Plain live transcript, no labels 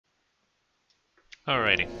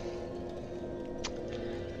Alrighty.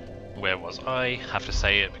 Where was I? Have to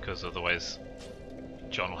say it because otherwise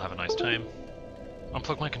John will have a nice time.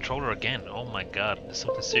 Unplug my controller again. Oh my god, there's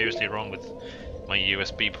something seriously wrong with my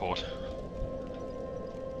USB port.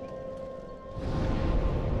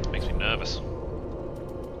 Makes me nervous.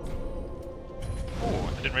 Oh,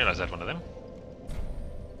 I didn't realise I had one of them.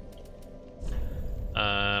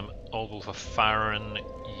 Old Wolf of Farron,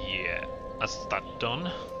 yeah. That's that done.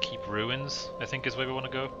 Keep Ruins, I think is where we want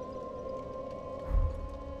to go.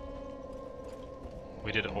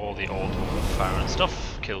 We did all the Old Wolf of Farron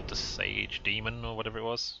stuff. Killed the Sage Demon or whatever it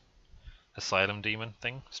was. Asylum Demon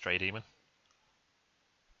thing. Stray Demon.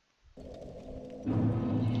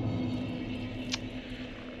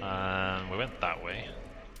 And we went that way.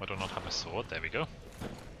 I do not have a sword. There we go.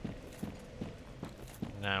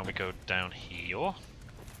 Now we go down here.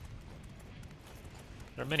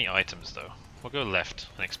 There are many items though. We'll go left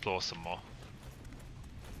and explore some more.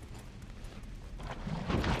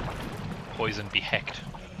 Poison be hecked.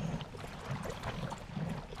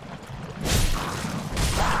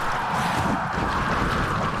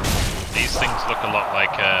 These things look a lot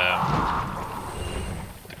like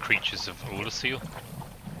the creatures of Oolacile.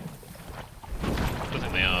 I don't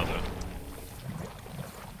think they are though.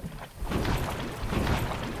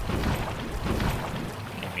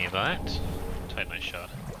 Give me that. Titanite shard.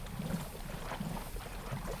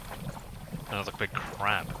 Another big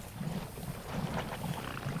crab.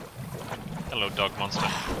 Hello, dog monster.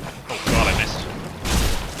 Oh god, I missed.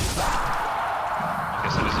 I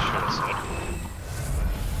guess it is a short sword.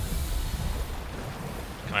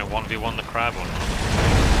 Can I 1v1 the crab or not?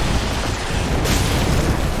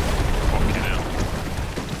 Fucking hell.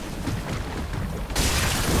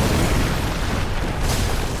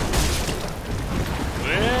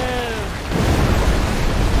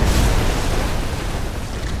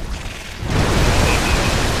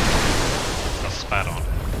 Got spat on.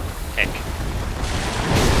 Heck.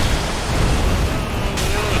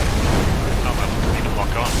 Oh well, need to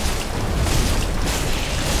lock on.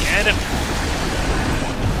 Get him!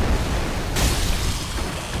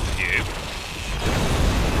 You.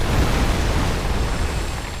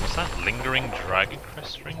 What's that? Lingering dragon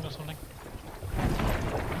crest ring or something?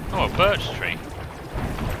 Oh, a birch tree.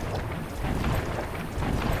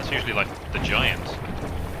 That's usually like the giant.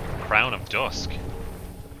 Crown of Dusk.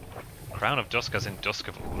 Crown of Dusk as in Dusk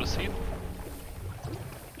of Oolacile?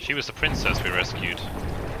 She was the princess we rescued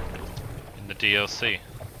in the DLC.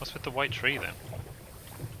 What's with the white tree then?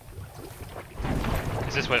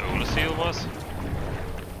 Is this where Oolacile was?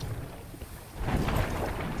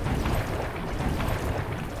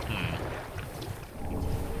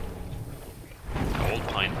 Gold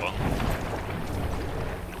pine bundle.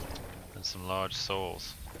 And some large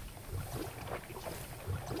souls.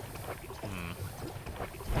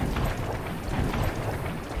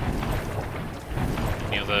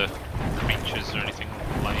 Any other creatures or anything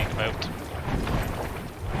lying about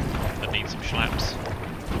that need some schlaps?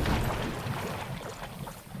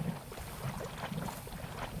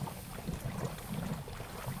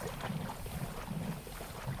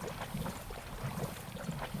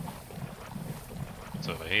 What's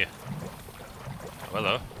over here? Oh,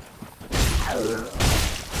 hello.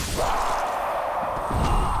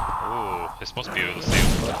 Oh, this must be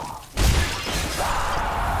Oolacile.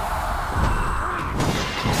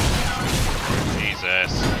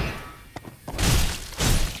 Jesus.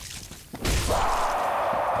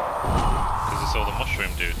 Because it's all the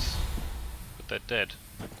mushroom dudes. But they're dead.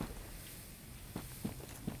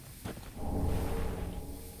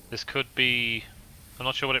 This could be... I'm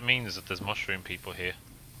not sure what it means that there's mushroom people here.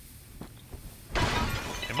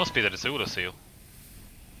 It must be that it's Oolacile.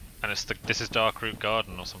 And it's this is Darkroot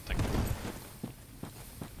Garden or something.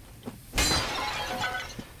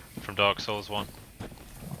 From Dark Souls 1.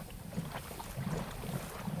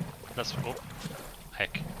 That's... oh,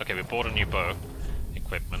 heck. Okay, we bought a new bow.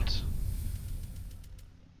 Equipment.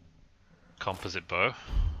 Composite bow.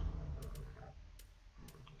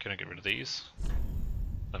 Can I get rid of these? I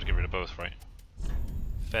have to get rid of both, right?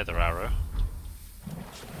 Feather arrow.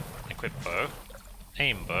 Equip bow.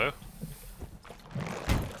 Aim bow.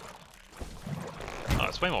 Oh,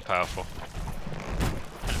 it's way more powerful.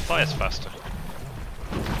 And it fires faster.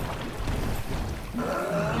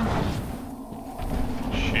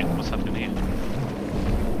 Shit, what's happening here?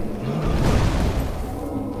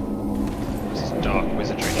 This is dark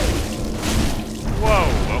wizardry. Whoa,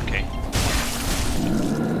 okay.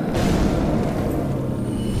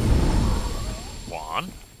 One.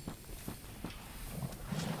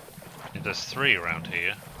 Yeah, there's 3 around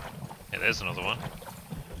here. Yeah, there's another one.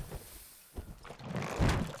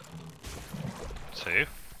 2.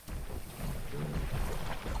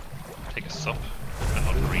 Take a sup. I'm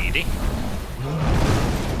not greedy.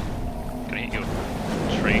 Can I hit you?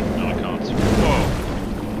 Tree? No, I can't. Whoa!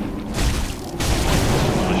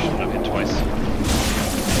 I shouldn't have hit twice.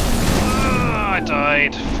 Ah, I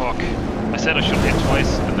died. Fuck. I said I should hit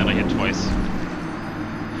twice, and then I hit twice.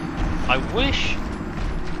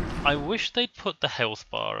 I wish they'd put the health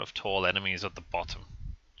bar of tall enemies at the bottom.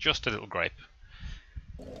 Just a little gripe.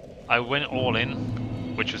 I went all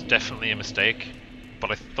in, which was definitely a mistake,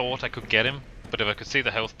 but I thought I could get him. But if I could see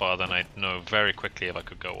the health bar, then I'd know very quickly if I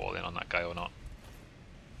could go all in on that guy or not.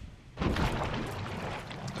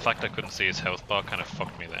 The fact I couldn't see his health bar kind of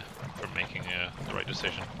fucked me there from making the right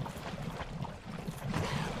decision.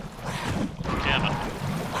 Yeah, man.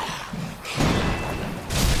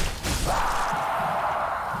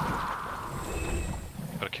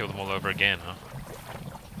 Gotta kill them all over again, huh?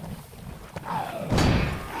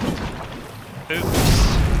 Oops.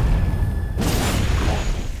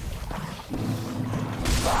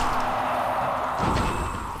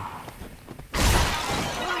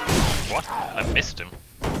 What? I missed him.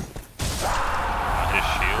 His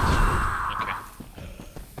shield. Okay.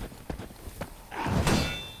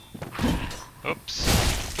 Oops.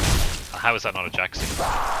 How is that not a Jackson?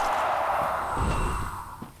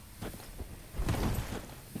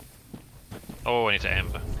 Oh, I need to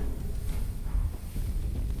Ember.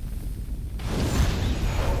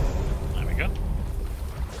 There we go.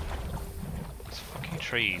 These fucking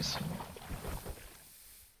trees.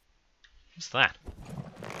 What's that?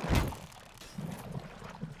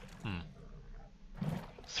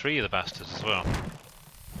 3 of the bastards as well.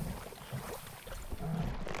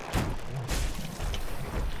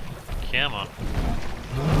 Come on.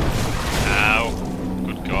 Ow.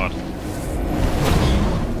 Good God.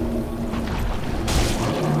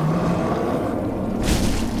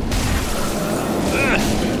 Ugh.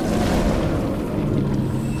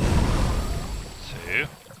 2.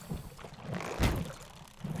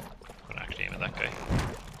 Couldn't actually aim at that guy.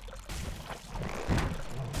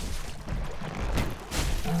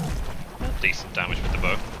 Decent damage with the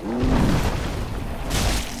bow.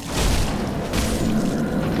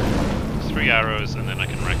 3 arrows and then I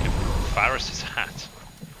can wreck him. Varus's hat.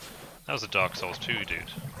 That was a Dark Souls 2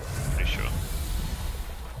 dude. Pretty sure.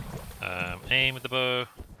 Aim with the bow.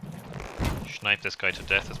 Snipe this guy to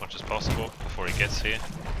death as much as possible before he gets here.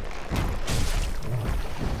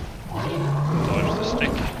 Dodge the stick.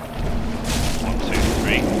 1, 2,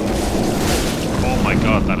 3. Oh my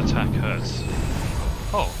god, that attack hurts.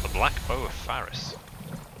 Oh, the black bow of Varus.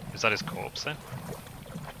 Is that his corpse then?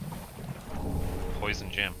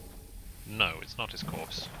 Poison gem. No, it's not his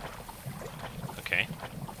corpse. Okay.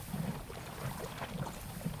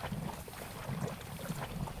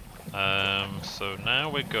 So now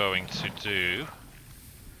we're going to do...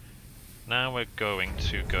 Now we're going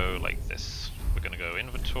to go like this. We're going to go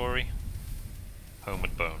inventory,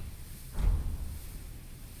 homeward bone.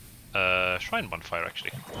 Shrine bonfire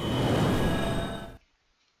actually.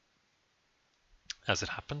 As it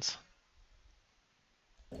happens.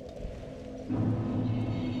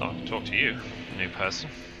 Oh, talk to you, new person.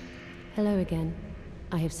 Hello again.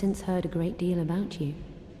 I have since heard a great deal about you.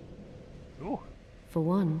 Ooh. For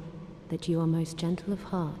one, that you are most gentle of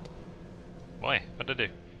heart. Why? What did I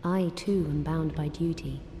do? I too am bound by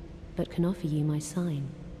duty, but can offer you my sign.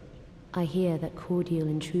 I hear that cordial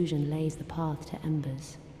intrusion lays the path to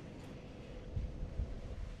embers.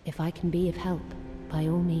 If I can be of help, by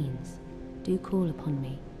all means, do call upon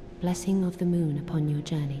me. Blessing of the moon upon your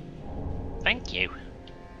journey. Thank you.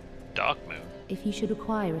 Dark moon. If you should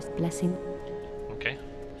require a blessing... Okay.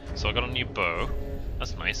 So I got a new bow.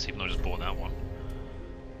 That's nice, even though I just bought that one.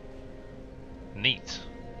 Neat.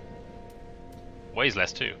 Weighs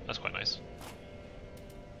less too. That's quite nice.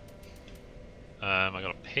 I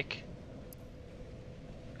got a pick.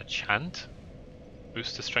 A chant.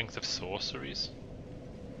 Boost the strength of sorceries.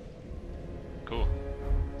 Cool.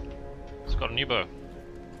 So got a new bow.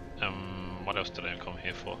 What else did I come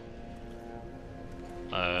here for?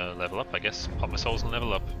 Level up, I guess. Pop my souls and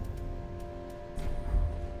level up.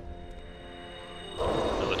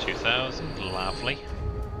 Another 2,000, lovely.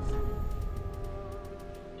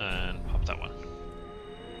 And pop that one.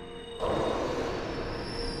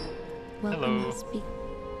 Welcome.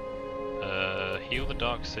 Hello. Heal the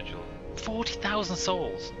Dark Sigil. 40,000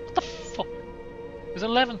 souls! What the fuck? It was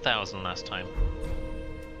 11,000 last time.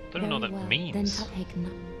 Don't know what that means.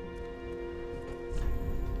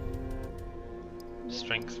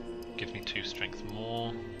 Strength gives me 2 strength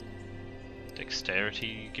more.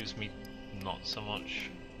 Dexterity gives me not so much.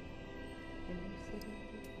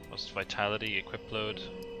 Lost vitality, equip load.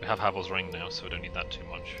 We have Havel's ring now, so we don't need that too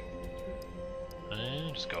much.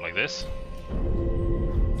 And just go like this.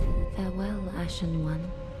 Farewell, Ashen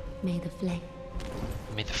One. May the flame.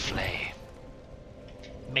 May the flay.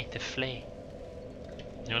 May the flay.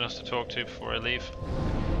 Anyone else to talk to before I leave?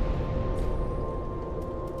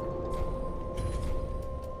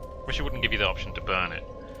 Wish it wouldn't give you the option to burn it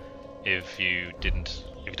if you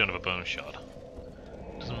don't have a bone shard.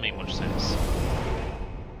 Doesn't make much sense.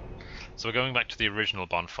 So we're going back to the original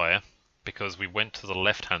bonfire because we went to the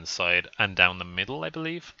left hand side and down the middle, I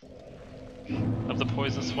believe, of the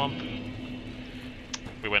poison swamp.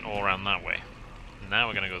 We went all around that way. Now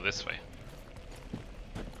we're gonna go this way.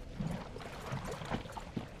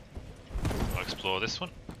 I'll explore this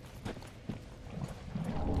one.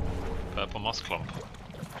 Purple moss clump.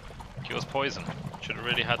 Cures poison. Should have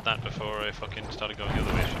really had that before I fucking started going the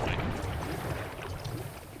other way, shouldn't I?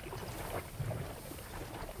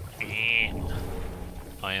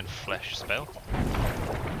 Iron flesh spell.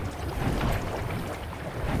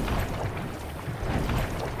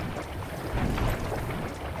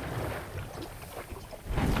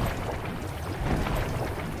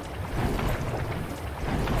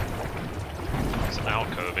 There's an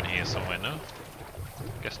alcove in here somewhere, no?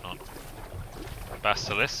 Guess not.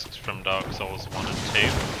 Basilisks from Dark Souls 1 and 2.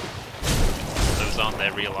 Those aren't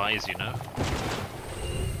their real eyes, you know.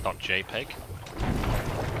 Not JPEG.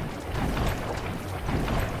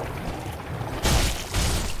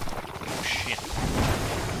 Oh shit.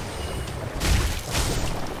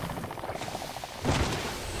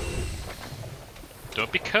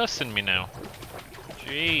 Don't be cursing me now.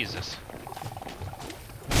 Jesus.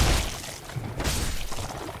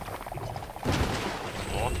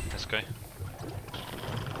 More, this guy.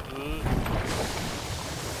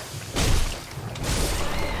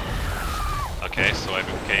 Okay, so I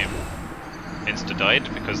became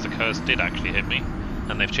insta-died because the curse did actually hit me,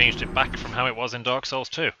 and they've changed it back from how it was in Dark Souls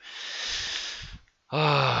 2.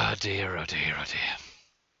 Oh dear, oh dear, oh dear.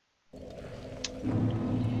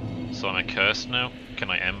 So am I cursed now? Can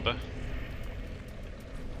I ember?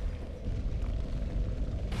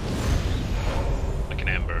 I can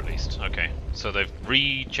ember at least. Okay, so they've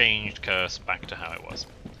re-changed curse back to how it was.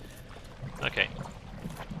 Okay.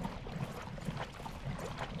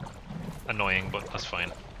 Annoying, but that's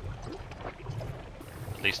fine.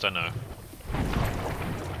 At least I know.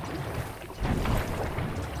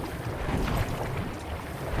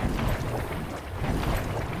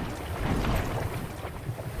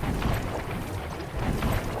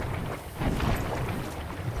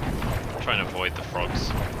 Try and avoid the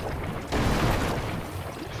frogs.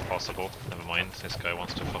 If possible. Never mind, this guy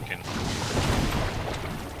wants to fucking...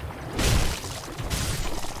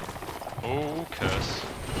 Oh, curse.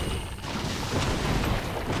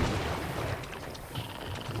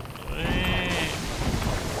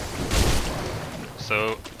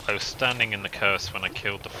 So, I was standing in the curse when I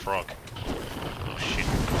killed the frog. Oh shit.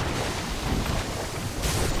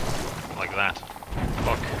 Like that.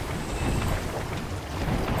 Fuck.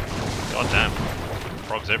 God damn.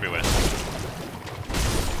 Frogs everywhere.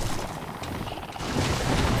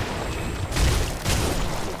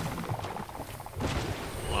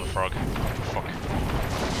 Come on, frog. Fuck.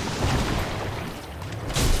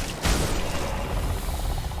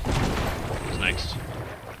 Who's next?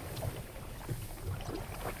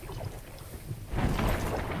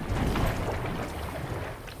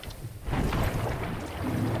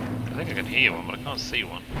 I think I can hear one, but I can't see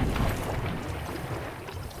one.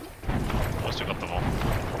 Must have got them all.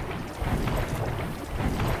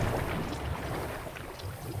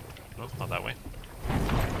 No, not that way.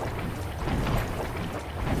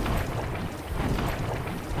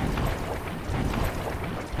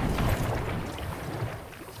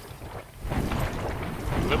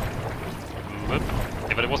 Whoop. Whoop.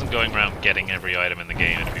 If it wasn't going around getting every item in the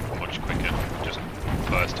game, it'd be much quicker. Just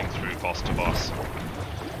bursting through boss to boss.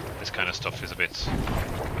 This kind of stuff is a bit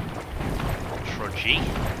trudgy.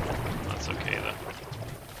 That's okay though.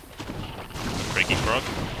 Freaky frog.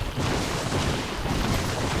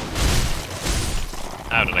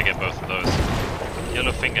 How did I get both of those?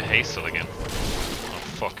 Yellow finger hazel again. Oh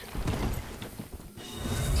fuck.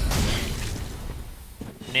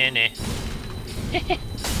 Nah.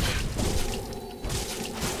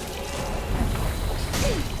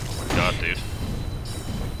 God, dude.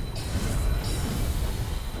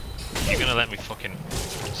 You gonna let me fucking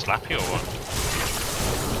slap you or what?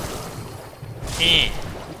 Eh.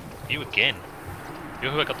 You again.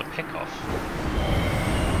 You're who I got the pick off.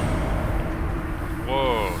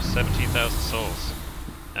 Whoa, 17,000 souls.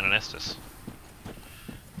 And an Estus.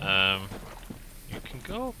 You can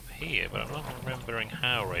go up here, but I'm not remembering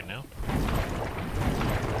how right now.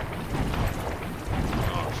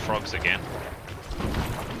 frogs again.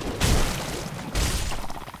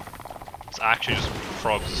 It's actually just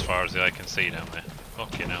frogs as far as the eye can see down there.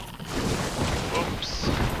 Okay, now. Whoops.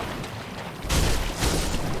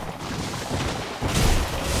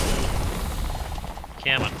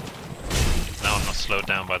 Come on. Now I'm not slowed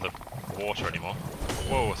down by the water anymore.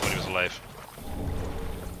 Whoa, I thought he was alive.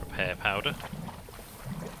 Repair powder.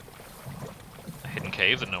 A hidden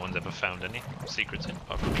cave that no one's ever found any secrets in,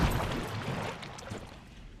 apart from me.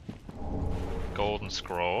 Golden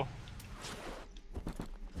scroll.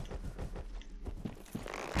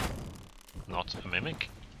 Not a mimic.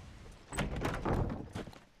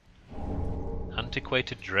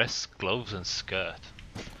 Antiquated dress, gloves and skirt.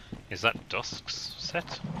 Is that Dusk's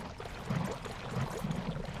set?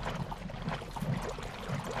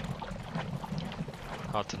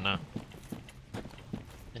 Hard to know.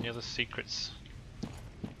 Any other secrets?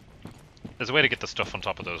 There's a way to get the stuff on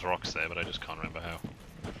top of those rocks there, but I just can't remember how.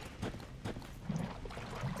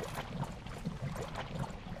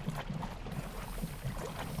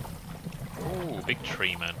 Ooh, big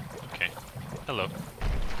tree man. Okay. Hello.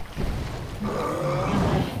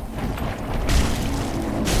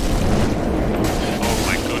 Oh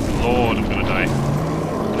my good lord, I'm gonna die.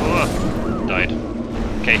 Ugh, died.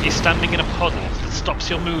 Okay, he's standing in a puddle. It stops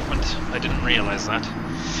your movement. I didn't realise that.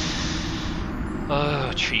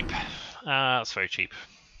 Oh, cheap. That's very cheap.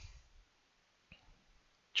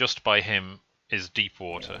 Just by him is deep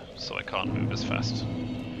water, so I can't move as fast.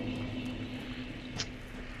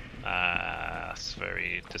 That's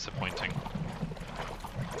very disappointing.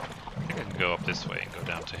 I think I can go up this way and go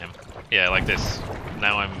down to him. Yeah, like this.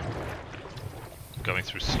 Now I'm going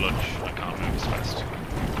through sludge. I can't move as fast.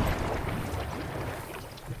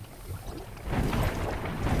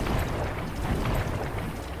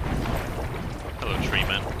 Hello, tree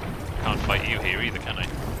man. Can't fight you here either, can I?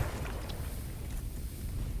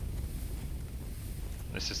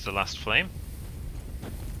 This is the last flame.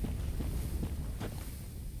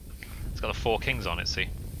 It's got the 4 kings on it, see?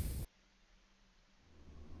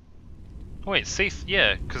 Oh wait, Seath,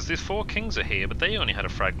 yeah, because these 4 kings are here, but they only had a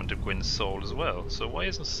fragment of Gwyn's soul as well, so why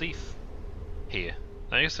isn't Seath here?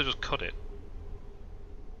 I guess they just cut it.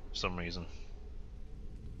 For some reason.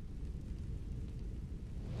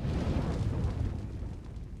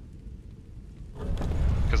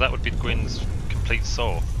 Because that would be Gwyn's complete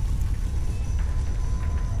soul.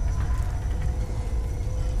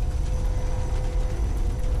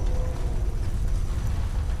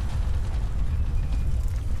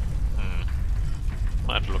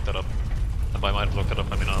 Might have to look that up. And by might have looked that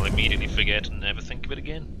up, I mean I'll immediately forget and never think of it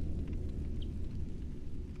again.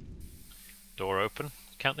 Door open.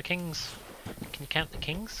 Count the kings. Can you count the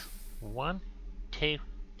kings? 1, 2,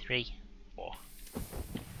 3, 4.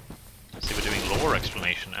 See, we're doing lore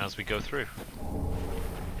explanation as we go through.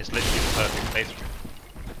 It's literally the perfect playthrough.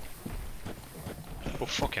 Oh,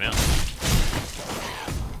 fucking hell.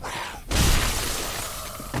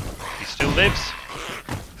 He still lives.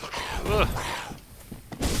 Ugh.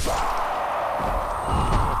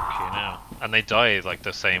 Okay, now. And they die like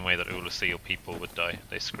the same way that Ulasil people would die.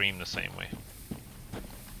 They scream the same way.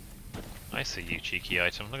 I see you, cheeky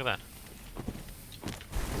item. Look at that.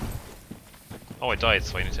 Oh, I died,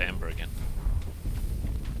 so I need to ember again.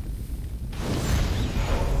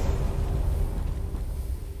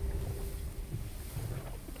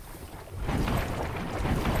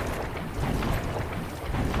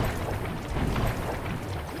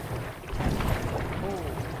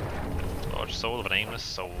 Large soul of an aimless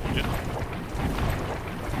soldier.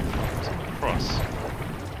 What's on the cross?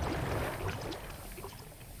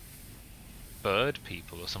 Bird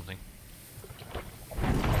people or something.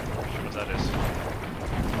 Not sure what that is.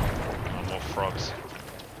 Oh, more frogs.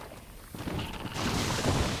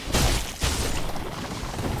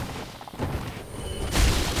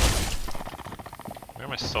 Where are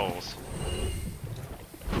my souls?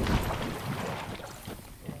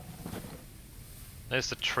 There's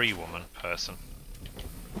the tree woman person.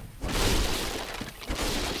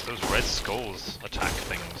 Those red skulls attack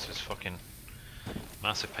things is fucking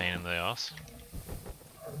massive pain in the arse.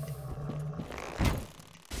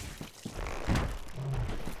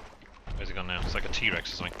 Where's he gone now? It's like a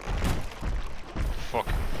T-Rex or something. Fuck.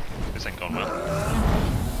 This ain't gone well.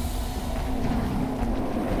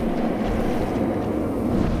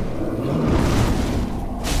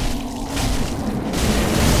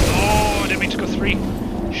 Oh, I didn't mean to go 3.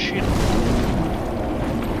 Shit.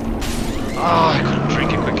 Oh, I couldn't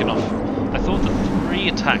drink it quick enough. I thought the 3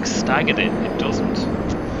 attacks staggered it. It doesn't.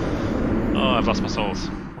 Oh, I've lost my souls.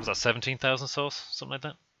 What was that, 17,000 souls? Something like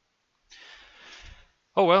that?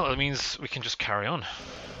 Oh well, that means we can just carry on.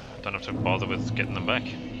 Don't have to bother with getting them back.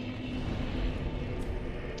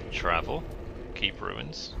 Travel. Keep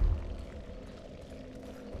ruins.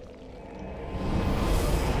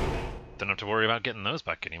 Don't have to worry about getting those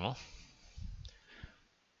back anymore.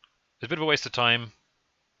 It's a bit of a waste of time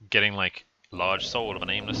getting like large soul of an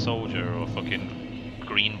aimless soldier or fucking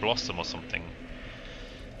green blossom or something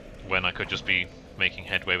when I could just be making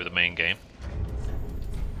headway with the main game.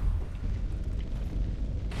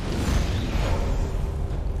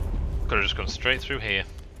 Could have just gone straight through here.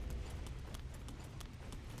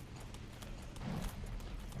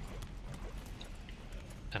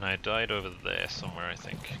 And I died over there somewhere, I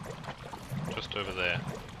think. Just over there.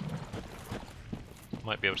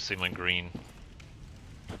 Might be able to see my green.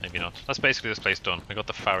 Maybe not. That's basically this place done. We got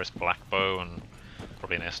the Faris Black Bow and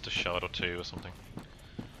probably an Estus shard or two or something.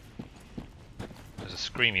 There's a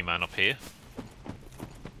screamy man up here.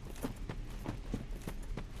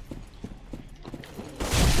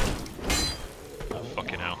 Oh,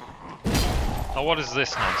 fucking hell. Oh, what is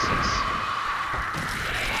this nonsense?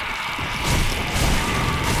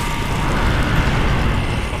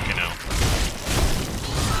 Fucking hell.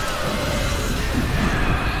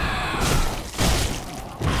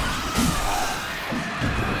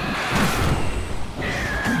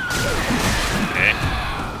 Okay.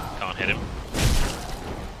 Can't hit him.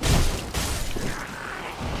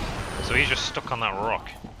 So he's just stuck on that rock.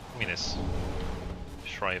 Give me this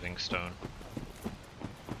shriving stone.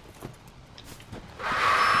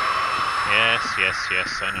 Yes, yes,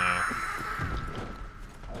 yes, I know.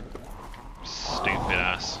 Stupid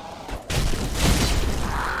ass.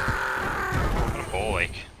 What a ball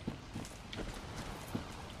ache.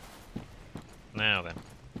 Now then.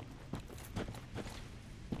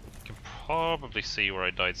 You can probably see where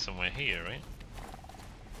I died somewhere here, right?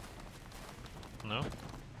 No?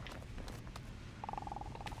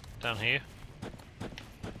 Down here?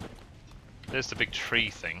 There's the big tree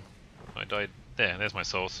thing. I died there, there's my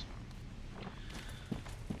souls.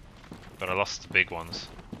 But I lost the big ones.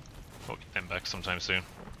 I'll get them back sometime soon.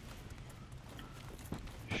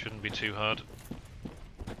 Shouldn't be too hard.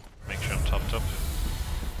 Make sure I'm topped up.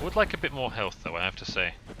 I would like a bit more health though, I have to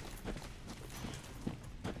say.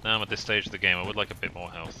 Now I'm at this stage of the game, I would like a bit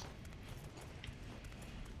more health.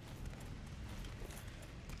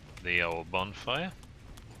 The old bonfire.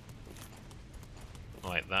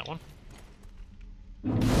 Like that one.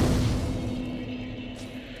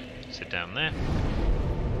 Sit down there.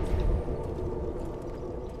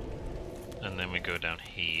 And then we go down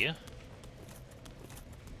here.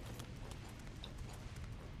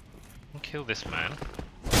 And kill this man. Be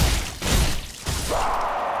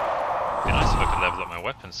nice if I could level up my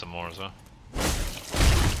weapons some more as well.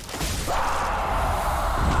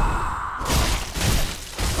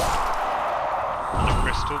 And a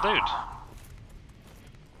crystal dude.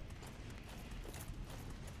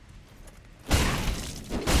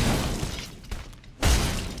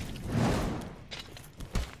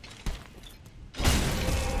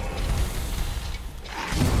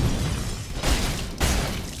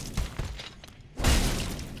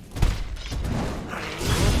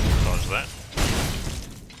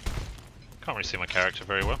 Can't really see my character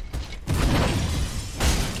very well.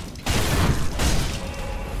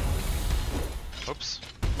 Oops.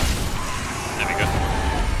 There we go.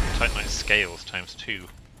 Titanite scales times 2.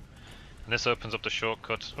 And this opens up the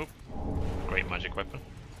shortcut. Oh, great magic weapon.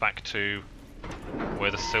 Back to where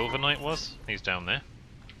the Silver Knight was. He's down there.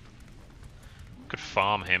 Could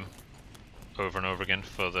farm him over and over again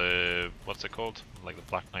for the... what's it called? Like the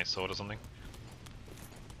Black Knight sword or something.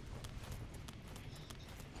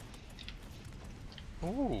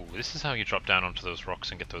 Ooh, this is how you drop down onto those rocks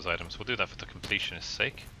and get those items. We'll do that for the completionist's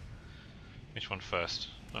sake. Which one first?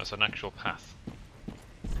 No, it's an actual path.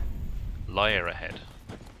 Lyre ahead.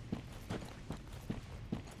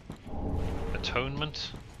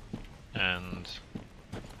 Atonement. And...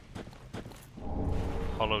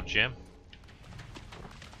 Hollow gem.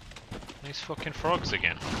 These fucking frogs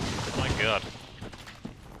again. My god.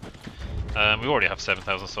 We already have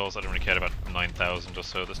 7,000 souls. I don't really care about 9,000 or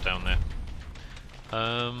so that's down there.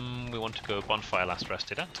 We want to go bonfire last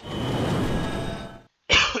rested at.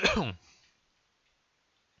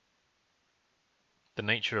 The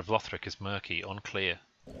nature of Lothric is murky, unclear.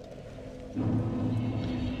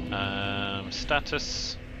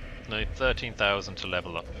 Status, no, 13,000 to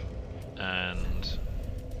level up. And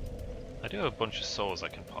I do have a bunch of souls I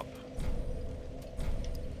can pop.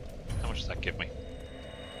 How much does that give me?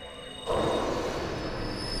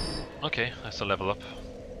 Okay, that's a level up.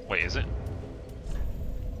 Wait, is it?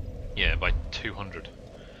 Yeah, by 200.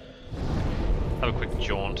 Have a quick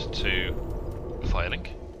jaunt to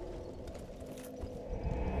Firelink.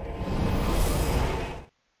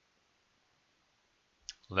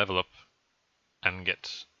 level up and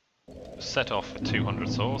get set off with 200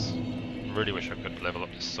 souls. Really wish I could level up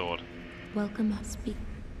this sword. Welcome, speak.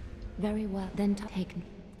 Very well, then taken.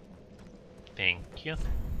 Thank you.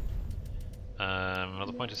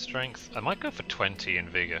 Another point of strength. I might go for 20 in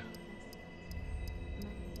vigor.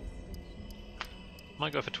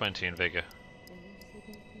 Might go for 20 in vigor.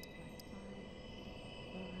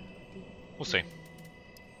 We'll see.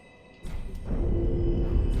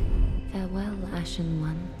 Farewell, Ashen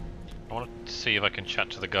One. I want to see if I can chat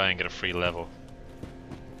to the guy and get a free level.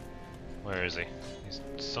 Where is he? He's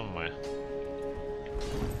somewhere.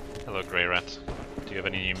 Hello, Grey Rat. Do you have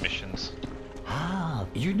any new missions? Ah,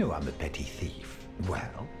 you know I'm a petty thief.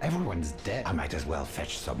 Well, everyone's dead. I might as well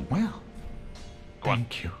fetch some. Well,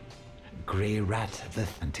 thank you. Grey Rat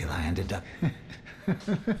until I ended up...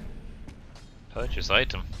 Purchase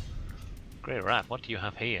item. Grey Rat, what do you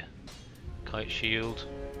have here? Kite shield,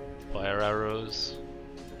 fire arrows,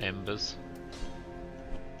 embers,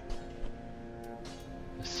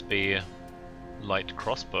 a spear, light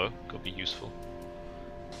crossbow, could be useful.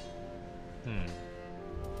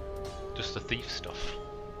 Just the thief stuff.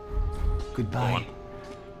 Goodbye.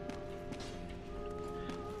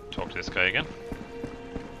 Talk to this guy again.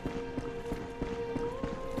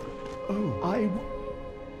 Oh,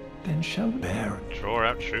 then shall we bear? Draw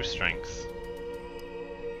out true strength.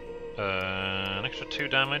 An extra 2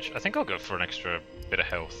 damage. I think I'll go for an extra bit of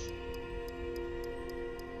health.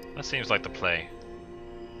 That seems like the play.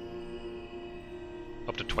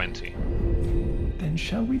 Up to 20. Then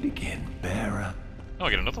shall we begin, bearer? Oh, I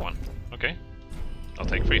get another one. Okay. I'll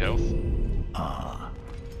take free health. Ah,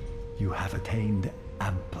 you have attained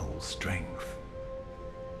ample strength.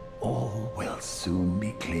 All will soon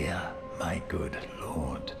be clear, my good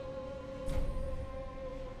lord.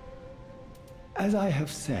 As I have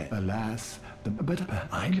said, alas, but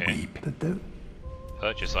I weep that the...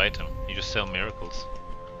 Purchase item. You just sell miracles.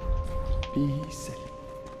 Be safe.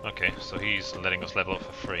 Okay, so he's letting us level up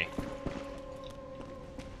for free.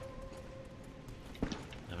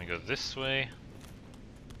 Then we go this way.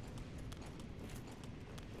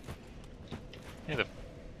 Yeah, the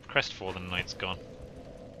Crestfallen Knight's gone.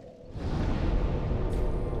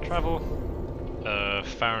 Travel.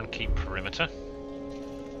 Farron Keep perimeter.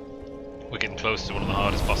 We're getting close to one of the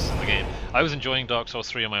hardest bosses in the game. I was enjoying Dark Souls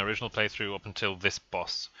 3 on my original playthrough up until this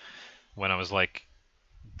boss, when I was like,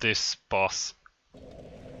 this boss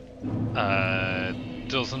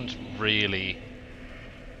doesn't really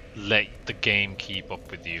let the game keep up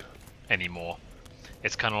with you anymore.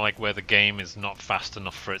 It's kind of like where the game is not fast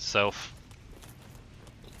enough for itself.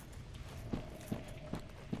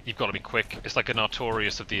 You've got to be quick. It's like an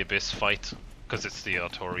Artorias of the Abyss fight, because it's the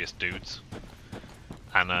Artorias dudes.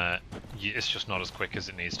 And it's just not as quick as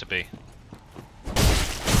it needs to be.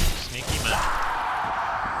 Sneaky man.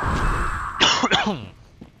 Am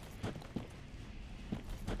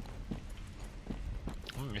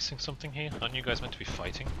I missing something here? Aren't you guys meant to be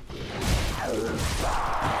fighting?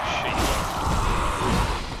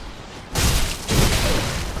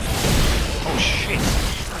 Oh shit!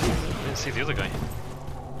 I didn't see the other guy.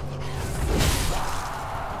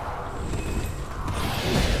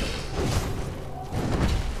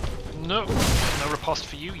 No, no riposte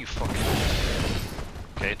for you, you fucking.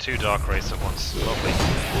 Okay, 2 Dark Wraiths at once. Lovely.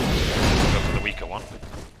 Go for the weaker one.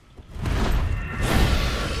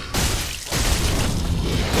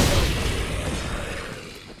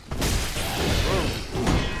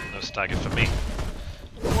 Whoa. No stagger for me.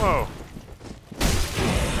 Whoa.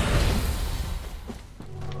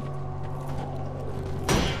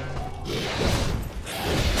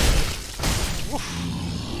 Woof.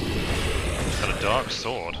 Got a dark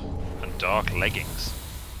sword. Dark leggings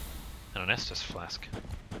and an Estus flask.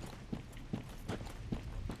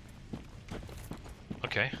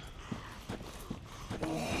 Okay.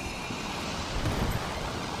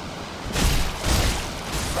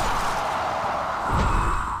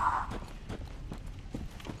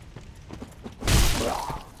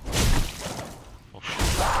 Oh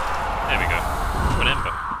shit. There we go. An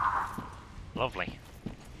ember. Lovely.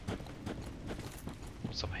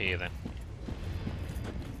 What's up here then?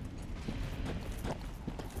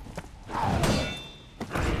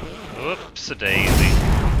 Oops-a-daisy.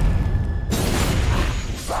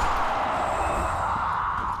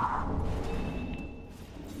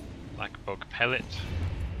 Black bug pellet.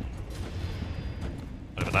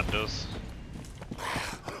 Whatever that does.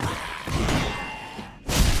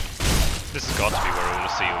 This has got to be where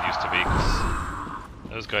Ulasil used to be, because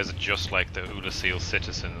those guys are just like the Ulasil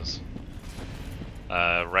citizens,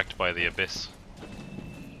 wrecked by the Abyss.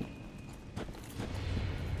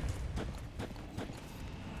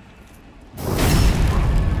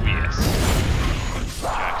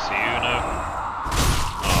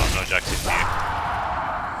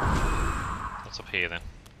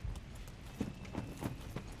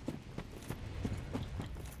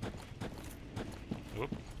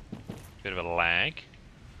 Bit of a lag.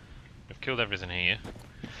 We've killed everything here.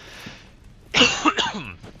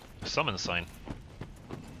 Summon sign.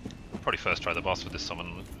 Probably first try the boss with this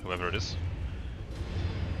summon, whoever it is.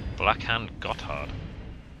 Blackhand Gotthard.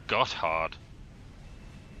 Gotthard.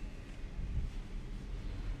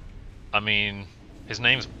 I mean, his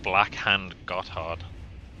name's Blackhand Gotthard.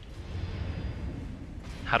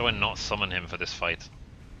 How do I not summon him for this fight?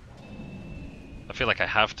 I feel like I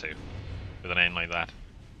have to, with a name like that.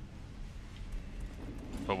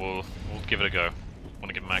 But we'll give it a go. I want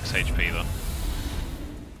to get max HP though.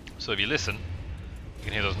 So if you listen, you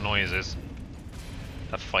can hear those noises.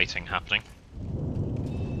 That fighting happening.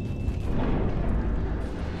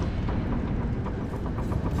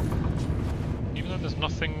 Even though there's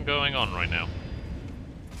nothing going on right now.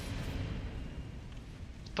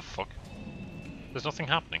 What the fuck? There's nothing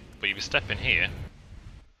happening. But if you step in here,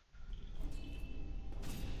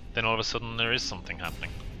 then all of a sudden there is something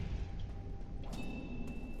happening.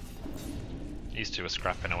 These two are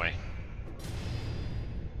scrapping away.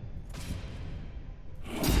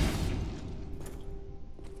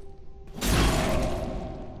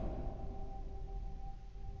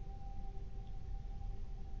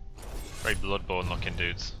 Very bloodborne looking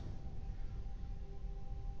dudes.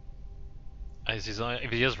 Is his eye,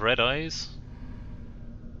 if he has red eyes,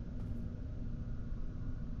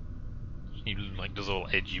 he like does all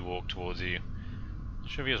edgy walk towards you. Not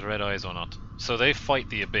sure if he has red eyes or not. So they fight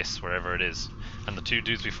the abyss wherever it is, and the two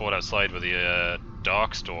dudes we fought outside were the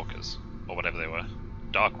dark stalkers or whatever they were,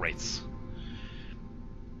 dark wraiths.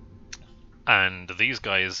 And these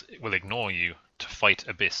guys will ignore you to fight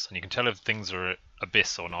abyss, and you can tell if things are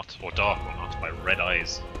abyss or not, or dark or not, by red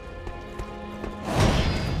eyes.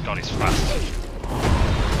 God, he's fast.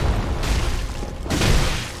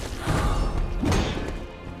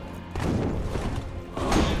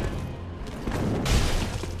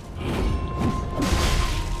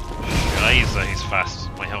 Scheiße, he's fast.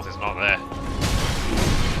 My health is not there.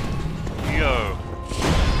 Yo.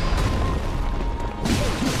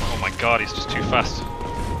 Oh my god, he's just too fast.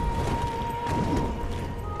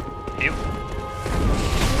 Heal.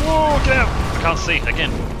 Whoa, get out! I can't see,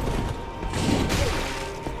 again.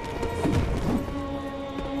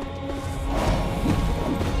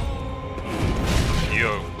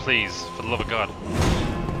 Yo, please, for the love of God.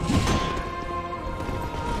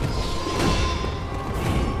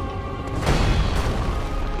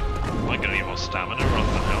 Am I gonna need more stamina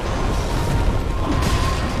rather than health?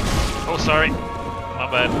 Oh, sorry. My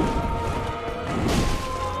bad.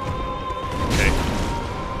 Okay.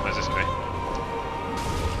 Where's this guy?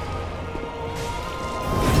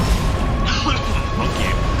 Fuck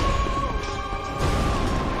you.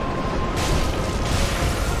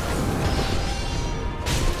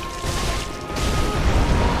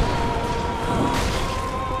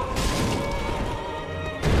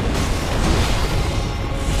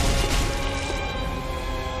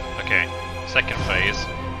 Okay, second phase.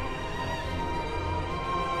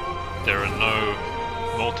 There are no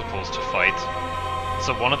multiples to fight.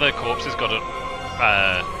 So one of their corpses got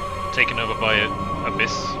taken over by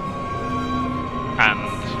Abyss,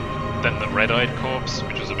 and then the red-eyed corpse,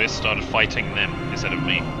 which was Abyss, started fighting them instead of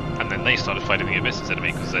me. And then they started fighting the Abyss instead of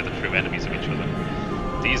me, because they're the true enemies of each other.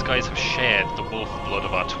 These guys have shared the wolf blood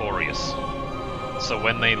of Artorias. So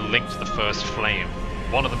when they linked the first flame,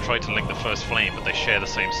 one of them tried to link the first flame, but they share the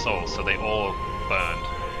same soul, so they all burned.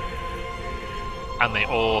 And they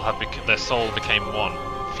all have their soul became one,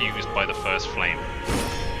 fused by the first flame.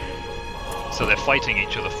 So they're fighting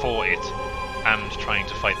each other for it, and trying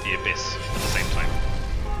to fight the Abyss at the same time.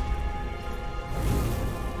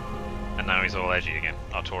 And now he's all edgy again,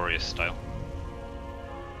 Artorias style.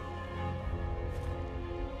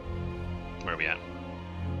 Where are we at?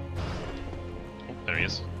 Oh, there he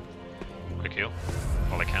is. Quick heal,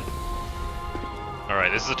 while I can.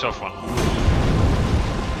 Alright, this is a tough one.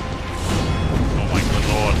 Oh my good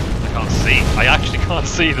lord, I can't see. I actually can't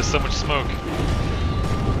see, there's so much smoke.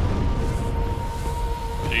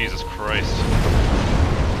 Jesus Christ.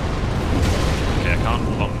 Okay, I can't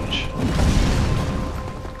lunge.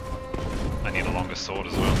 I need a longer sword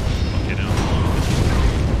as well. Fuck it out.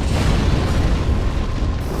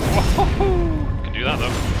 Whoa! Can do that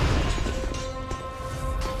though.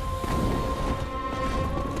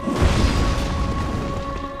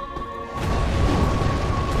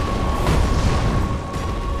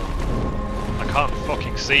 I can't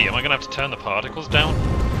fucking see. Am I gonna have to turn the particles down?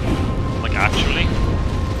 Like actually?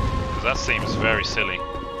 Because that seems very silly.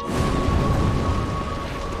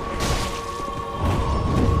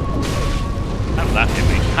 How did that hit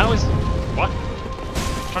me? How is... what?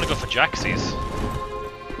 I'm trying to go for Jaxies.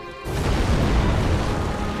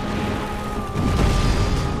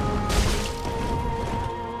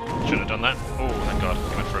 Shouldn't have done that. Oh, thank God.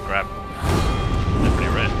 He went for a grab. They're pretty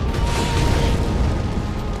rare.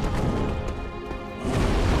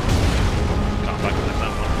 Can't back with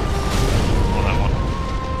that one. Or that one.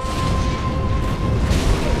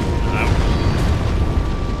 No.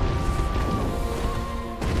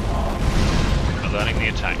 We're learning the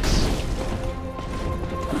attacks.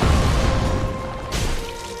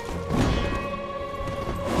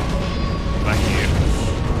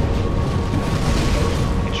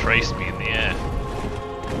 Traced me in the air.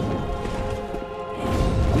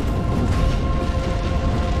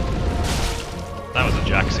 That was a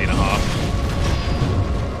jacksie and a half.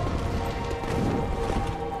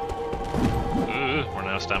 Ooh, we're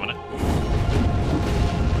now stamina.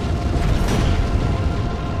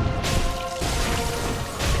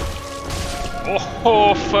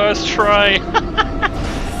 Oh, first try!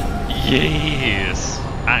 Yes!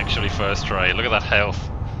 Actually first try. Look at that health.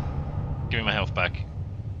 Give me my health back.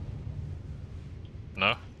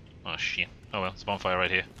 No? Oh shit. Oh well, it's a bonfire right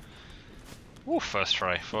here. Ooh, first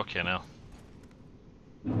try. Fuck yeah now.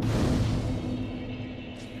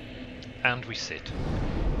 And we sit.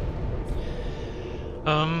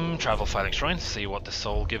 Travel Phylic Shrine, see what the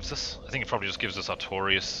soul gives us. I think it probably just gives us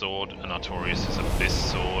Artorias sword, and Artorias is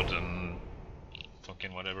Abyss sword, and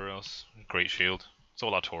fucking whatever else. Great shield. It's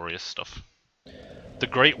all Artorias stuff. The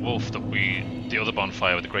Great Wolf that the other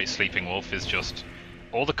bonfire with the Great Sleeping Wolf is just...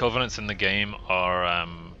 All the covenants in the game are,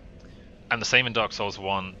 and the same in Dark Souls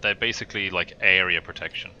 1, they're basically like area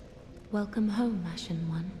protection. Welcome home, Ashen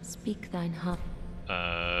One. Speak thine heart.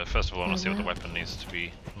 First of all, I want to see what the weapon needs to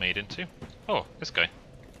be made into. Oh, this guy.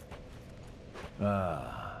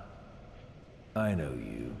 Ah, I know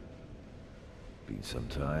you. Been some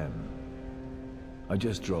time. I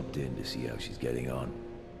just dropped in to see how she's getting on.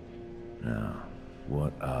 Now,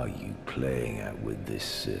 what are you playing at with this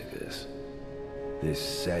circus? This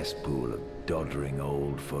cesspool of doddering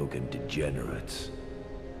old folk and degenerates.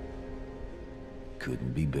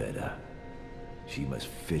 Couldn't be better. She must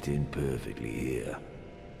fit in perfectly here.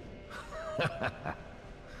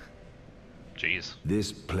 Jeez.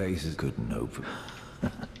 This place is couldn't hope for...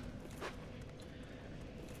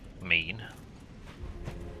 Mean.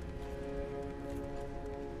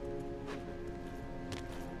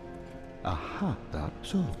 Aha,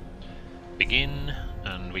 that's all. Begin,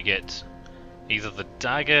 and we get either the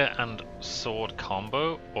dagger and sword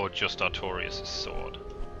combo, or just Artorias' sword.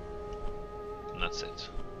 And that's it.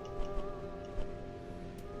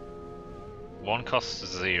 One costs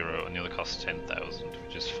 0 and the other costs 10,000,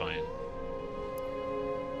 which is fine.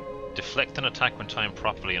 Deflect an attack when timed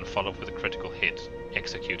properly and follow up with a critical hit,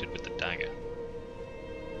 executed with the dagger.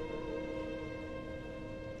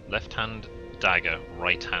 Left hand dagger,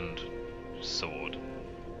 right hand sword.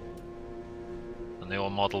 And they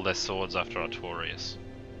all model their swords after Artorias.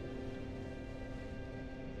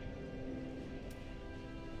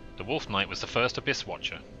 The Wolf Knight was the first Abyss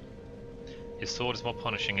Watcher. His sword is more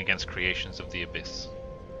punishing against creations of the Abyss.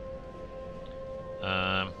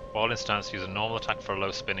 While in stance, use a normal attack for a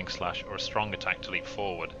low spinning slash or a strong attack to leap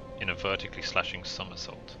forward in a vertically slashing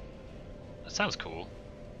somersault. That sounds cool.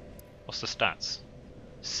 What's the stats?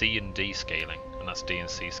 C and D scaling, and that's D and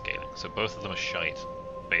C scaling. So both of them are shite,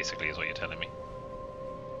 basically, is what you're telling me.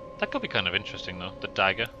 That could be kind of interesting though. The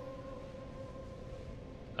dagger.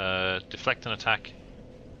 Deflect an attack.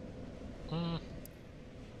 An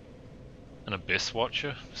Abyss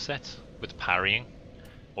Watcher set with parrying,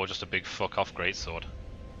 or just a big fuck off greatsword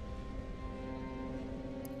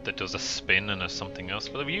that does a spin and a something else.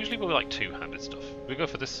 But we usually go with like two-handed stuff. We go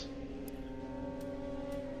for this.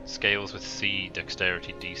 Scales with C,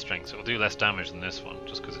 dexterity, D strength, so it'll do less damage than this one,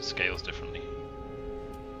 just because it scales differently.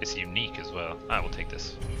 It's unique as well. We'll take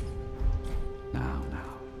this. Now.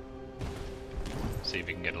 See if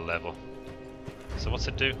we can get a level. So what's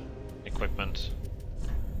it do? Equipment.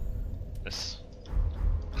 This.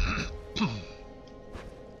 Do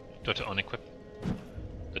I have to unequip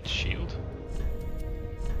the shield?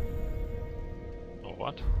 Or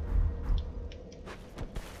what?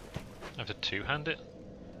 I have to two-hand it?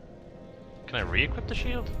 Can I re-equip the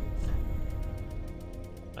shield?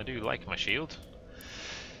 I do like my shield.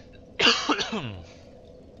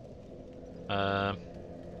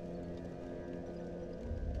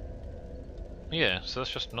 Yeah, so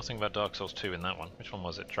that's just nothing about Dark Souls 2 in that one. Which one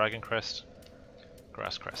was it? Dragon Crest?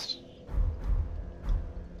 Grass Crest.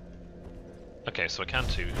 Okay, so I can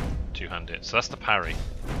two-hand it. So that's the parry.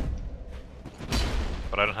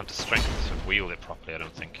 But I don't have the strength to wield it properly, I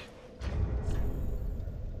don't think.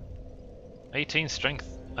 18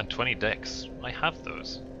 strength and 20 dex. I have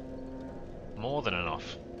those. More than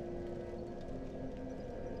enough.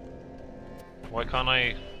 Why can't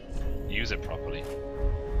I use it properly.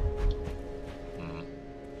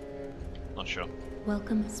 Not sure.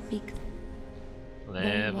 Welcome, speak.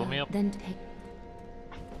 Level me up. Then take.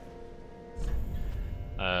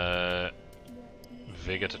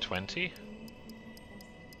 Vigor to 20.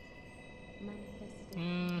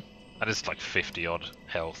 That is like 50 odd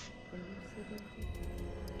health,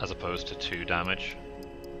 as opposed to 2 damage.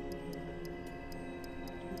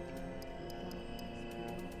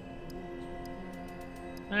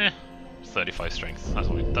 35 strength.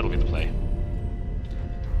 That'll be the play.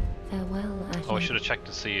 Farewell. Oh, I should have checked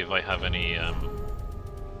to see if I have any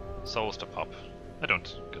souls to pop. I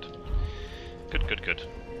don't. Good. Good.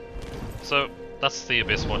 So that's the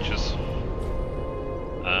Abyss Watchers.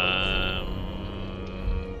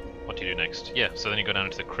 What do you do next? Yeah. So then you go down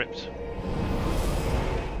into the crypt.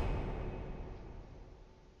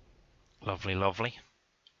 Lovely.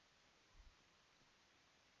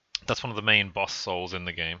 That's one of the main boss souls in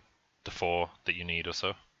the game. The 4 that you need or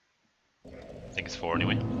so. I think it's 4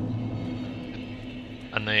 anyway.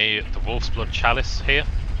 And the wolf's blood chalice here.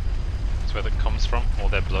 That's where that comes from, all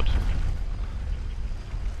their blood.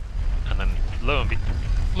 And then lo and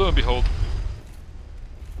behold,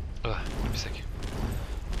 I'm sick.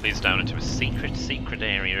 Leads down into a secret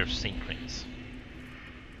area of secrets.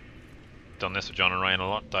 Done this with John and Ryan a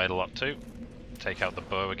lot, died a lot too. Take out the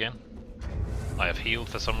bow again. I have healed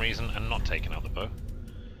for some reason and not taken out the bow.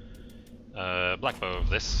 Black bow of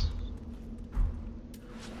this.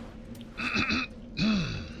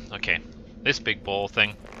 Okay, this big ball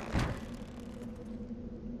thing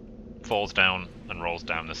falls down and rolls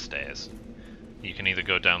down the stairs. You can either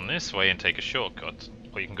go down this way and take a shortcut,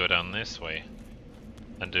 or you can go down this way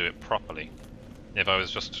and do it properly. If I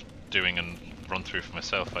was just doing a run through for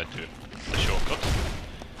myself, I'd do a shortcut.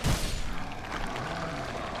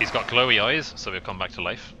 He's got glowy eyes, so he'll come back to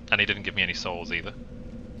life, and he didn't give me any souls either.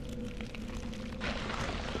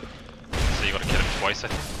 So you gotta kill him twice, I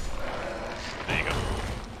think. There you go.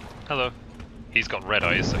 Hello. He's got red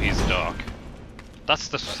eyes, so he's dark. That's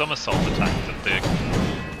the somersault attack that the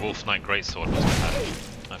Wolf Knight Greatsword must have had.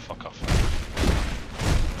 Oh, fuck off.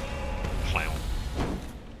 Clown.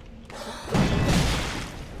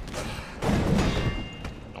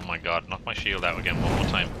 Oh my god, knock my shield out again one more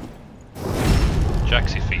time.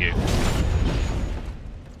 Jaxie for you.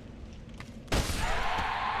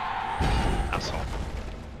 Asshole.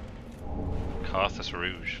 Carthus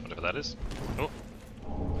Rouge, whatever that is. Oh.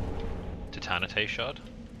 Titanite Shard.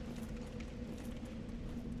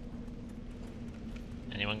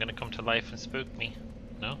 Anyone gonna come to life and spook me?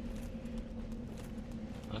 No?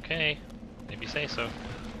 Okay, maybe say so.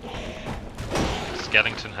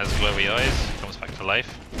 Skellington has glowy eyes, comes back to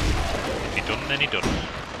life. If he doesn't, then he doesn't.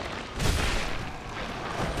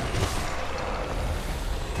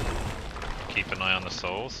 Keep an eye on the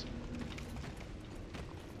souls.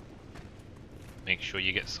 Make sure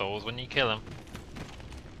you get souls when you kill them.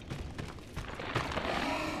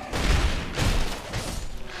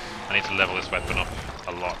 I need to level this weapon up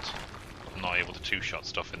a lot. I'm not able to two-shot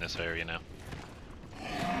stuff in this area now.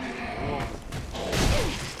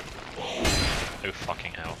 Oh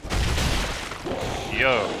fucking hell.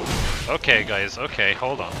 Yo! Okay guys, okay,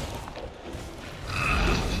 hold on.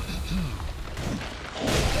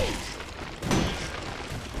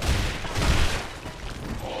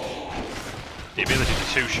 The ability to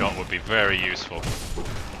two-shot would be very useful,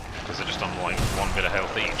 because they're just on like 1 bit of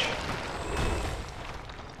health each.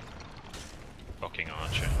 Fucking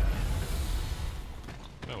archer.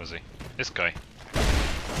 Where was he? This guy.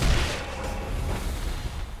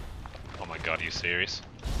 Oh my god, are you serious?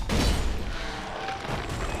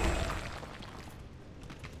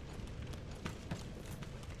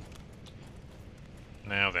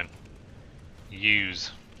 Now then.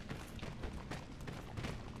 Use.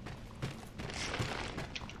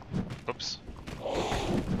 Oops.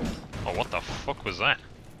 Oh, what the fuck was that?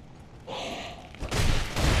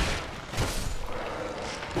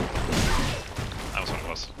 That was what it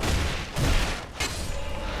was.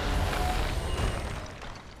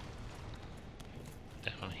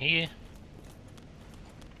 Down here.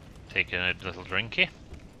 Take a little drink here.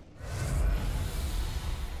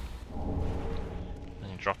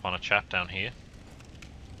 And drop on a chap down here.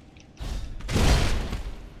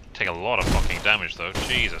 Take a lot of fucking damage though,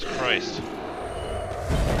 Jesus Christ.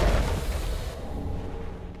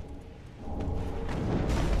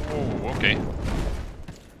 Oh, okay.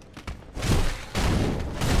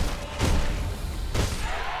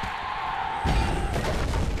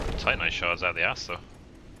 Titanite shards out the ass though.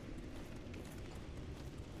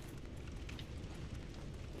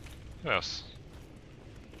 Who else?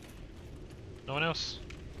 No one else?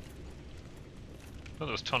 Well,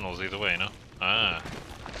 there was tunnels either way, no? Ah.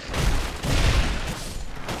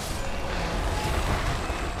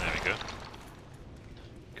 There we go.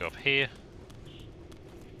 Go up here.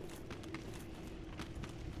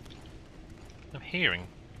 I'm hearing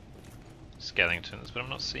skeletons, but I'm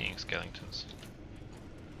not seeing skeletons.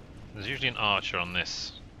 There's usually an archer on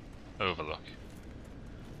this overlook.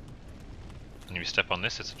 And if you step on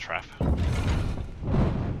this, it's a trap.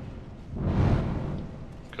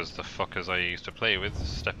 Because the fuckers I used to play with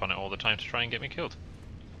step on it all the time to try and get me killed.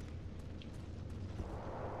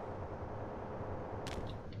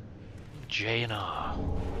 J and R.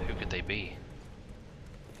 Who could they be?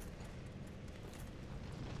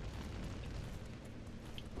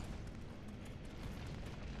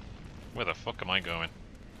 Where the fuck am I going?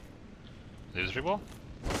 Illusory wall?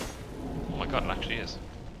 Oh my god, it actually is.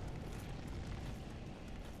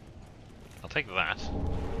 I'll take that.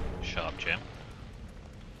 Sharp gem.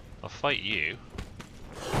 I'll fight you.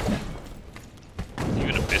 You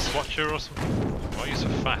an Abyss Watcher or something? Why are you so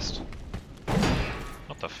fast?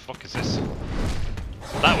 What the fuck is this?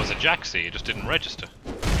 That was a Jaxie, it just didn't register.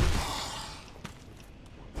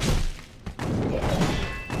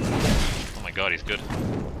 Oh my god, he's good.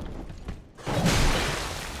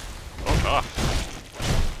 Fuck off.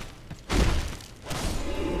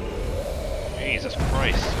 Jesus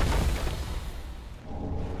Christ.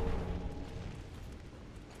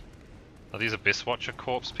 Are these Abyss Watcher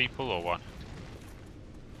corpse people or what?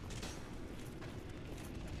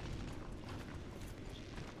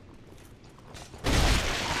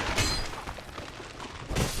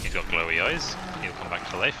 He's got glowy eyes. He'll come back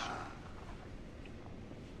to life.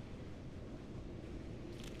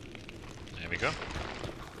 There we go.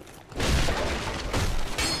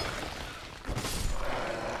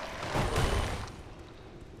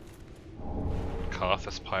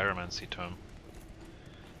 Carthus Pyromancy Tome.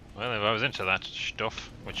 Well, if I was into that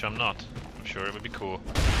stuff, which I'm not, I'm sure it would be cool.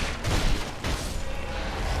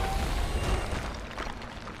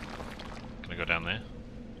 Can I go down there?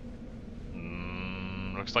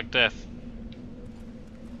 Looks like death.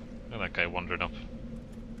 Look at that guy wandering up.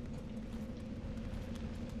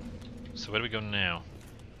 So where do we go now?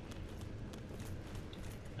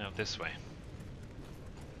 Now this way.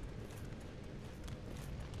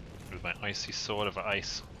 With my icy sword of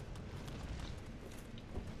ice.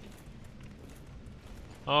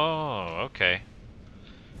 Oh, okay.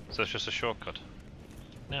 So it's just a shortcut.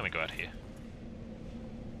 Now we go out here.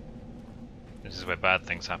 This is where bad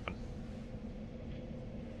things happen.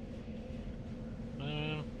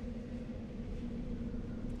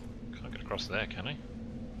 Can't get across there, can I?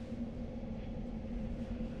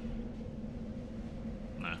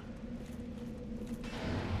 No.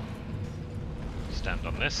 Stand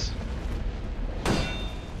on this.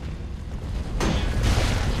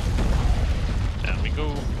 Down we go.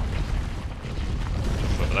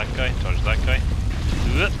 Jump over that guy, dodge that guy.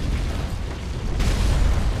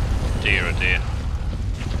 Dear oh dear.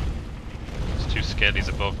 There's two skellies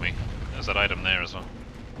above me. There's that item there as well.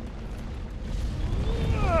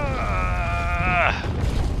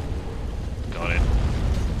 Got it.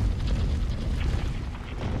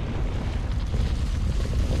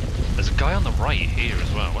 There's a guy on the right here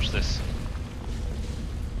as well. Watch this.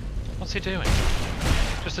 What's he doing?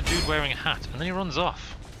 Just a dude wearing a hat, and then he runs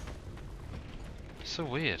off. So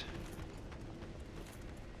weird.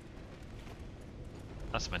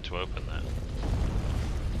 That's meant to open that.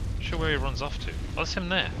 Not sure where he runs off to. Oh, that's him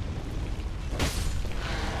there.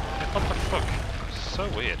 Like, what the fuck? So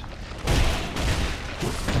weird.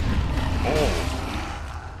 Oh!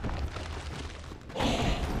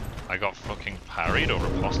 I got fucking parried or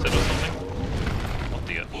riposted or something. What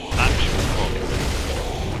the actual fuck?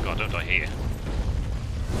 Oh my god, don't die here.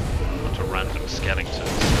 Not a random skeleton.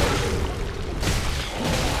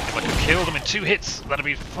 If I could kill them in 2 hits, that'd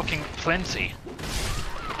be fucking plenty.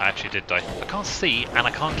 I actually did die. I can't see, and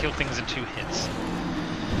I can't kill things in 2 hits.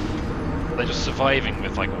 They're just surviving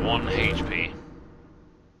with like 1 HP.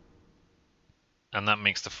 And that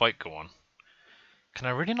makes the fight go on. Can I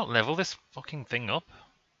really not level this fucking thing up?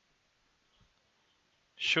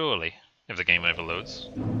 Surely, if the game ever loads.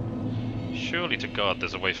 Surely to God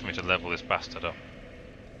there's a way for me to level this bastard up.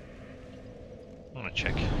 I want to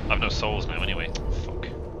check. I've no souls now anyway. Oh, fuck.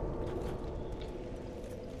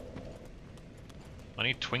 I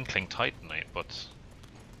need Twinkling Titanite, but...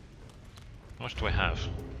 how much do I have?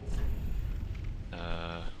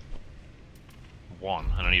 1,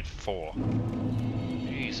 and I need 4.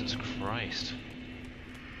 Jesus Christ.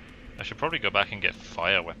 I should probably go back and get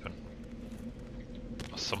Fire Weapon.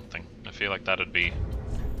 Or something. I feel like that'd be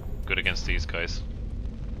good against these guys.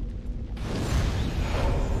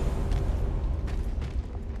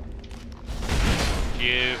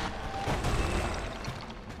 you.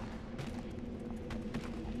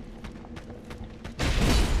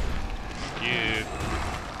 Fuck you.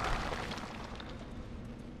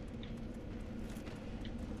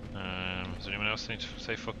 Is there anyone else need to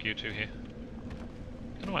say fuck you to here?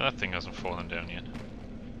 I don't know why that thing hasn't fallen down yet.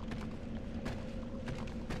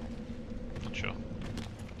 Not sure.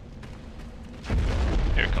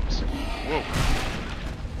 Here it comes. Whoa!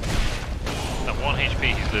 That 1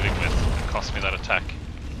 HP he's living with cost me that attack.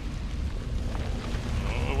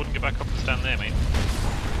 Oh, I wouldn't get back up and stand there, mate.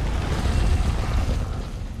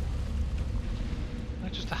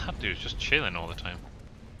 Like just a hat dude just chilling all the time.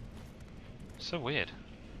 So weird.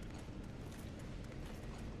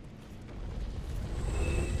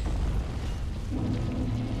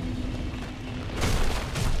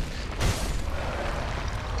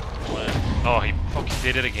 Oh, he fucking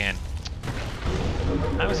did it again.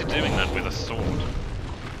 How is he doing that with a sword?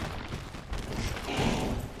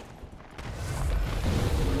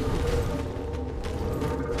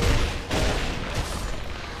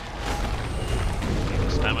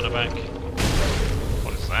 Stamina back.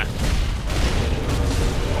 What is that?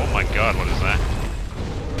 Oh my god, what is that?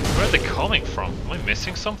 Where are they coming from? Am I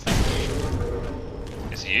missing something?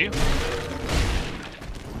 Is it you?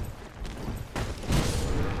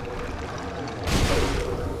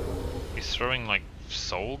 Throwing like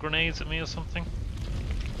soul grenades at me or something?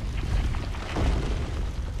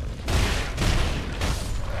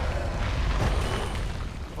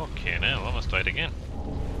 Okay, now I almost died again.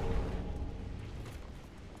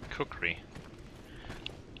 Cookery.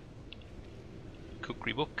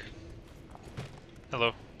 Cookery book.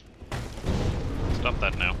 Hello. Stop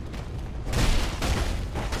that now.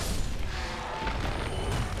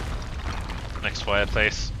 Next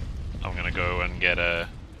fireplace, I'm gonna go and get a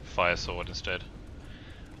fire sword instead.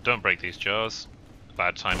 Don't break these jars.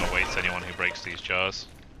 Bad time awaits anyone who breaks these jars.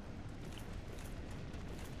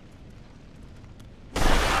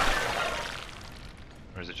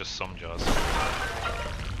 Or is it just some jars?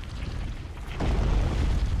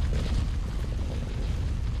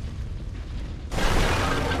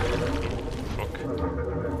 Fuck.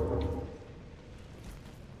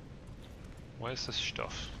 Where's this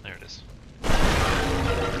stuff? There it is.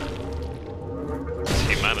 It's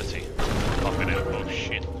humanity. Popping out. Oh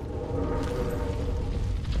shit.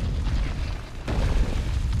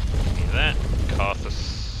 Give me that.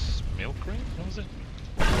 Carthus milk cream? What was it?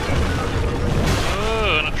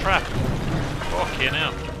 Oh, and a trap. Fucking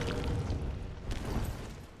hell.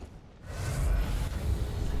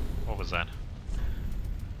 What was that?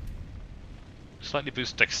 Slightly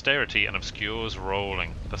boosts dexterity and obscures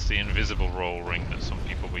rolling. That's the invisible roll ring that some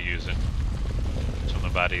people were using. Some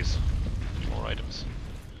of the baddies. More items.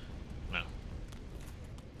 No.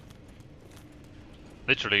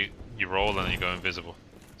 Literally, you roll and then you go invisible.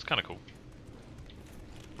 It's kind of cool.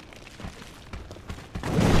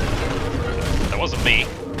 That wasn't me.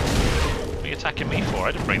 What are you attacking me for?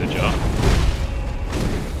 I didn't break the jar.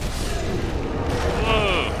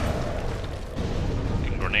 Whoa!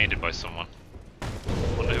 Getting grenaded by someone.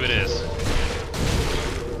 Wonder who it is.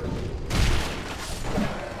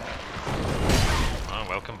 Oh,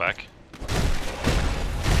 welcome back.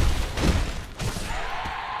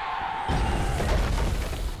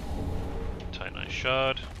 Titanite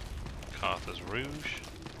shard. Carthus rouge.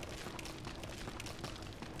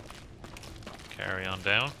 Carry on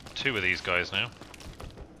down. 2 of these guys now.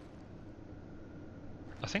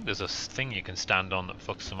 I think there's a thing you can stand on that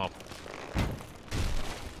fucks them up.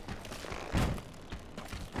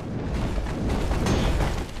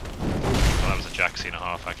 Well, that was a Jaxie and a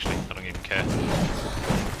half actually. I don't even care.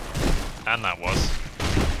 And that was.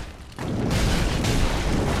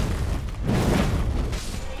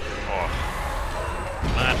 Oh.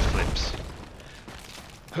 Mad flips.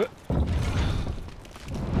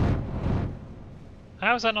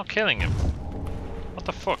 How is that not killing him? What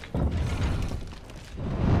the fuck?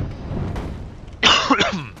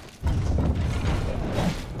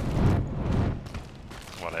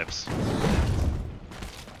 Whatevs.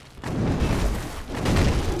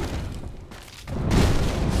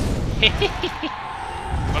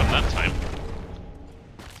 Got him that time.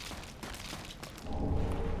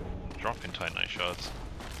 Dropping Titanite shards.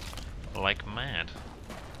 Like mad.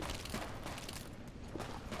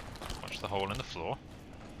 Watch the hole in the floor.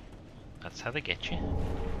 That's how they get you.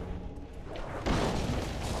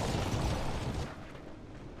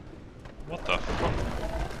 What the fuck?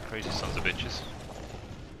 Crazy sons of bitches.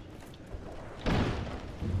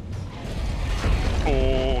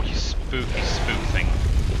 Oh, you spooky spook thing.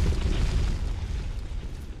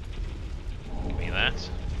 Give me that.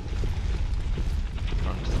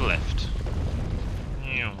 Run to the left.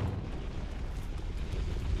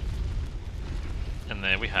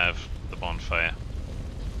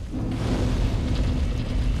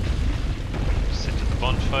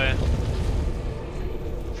 bonfire.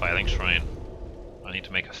 Firelink Shrine. I need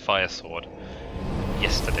to make a fire sword.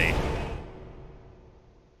 Yesterday.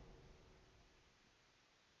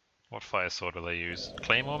 What fire sword will I use?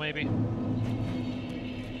 Claymore, maybe?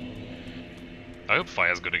 I hope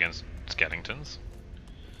fire's good against skeletons.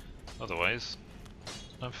 Otherwise,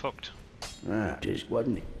 I'm fucked. Ah, just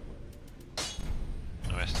wasn't it?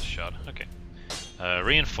 No Estus shard. Okay.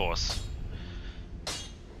 Reinforce.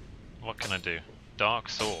 What can I do? Dark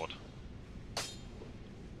sword.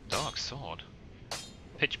 Dark sword?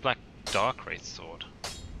 Pitch black dark wraith sword.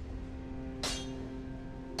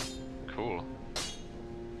 Cool.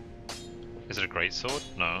 Is it a great sword?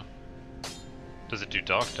 No. Does it do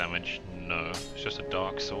dark damage? No. It's just a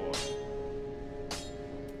dark sword.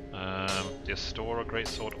 The Astora great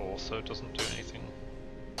sword also doesn't do anything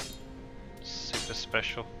super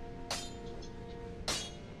special.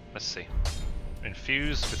 Let's see.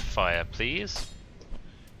 Infuse with fire, please.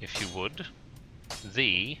 If you would.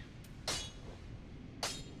 The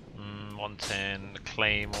 110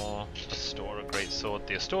 Claymore, Astora Greatsword.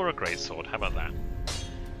 The Astora Greatsword, how about that?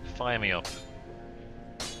 Fire me up.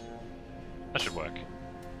 That should work.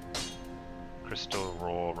 Crystal,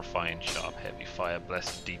 raw, refined, sharp, heavy, fire,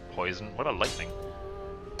 blessed, deep, poison. What about lightning?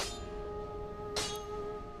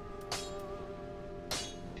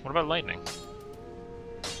 What about lightning?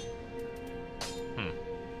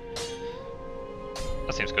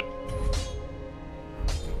 That seems good.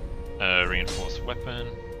 Reinforced weapon.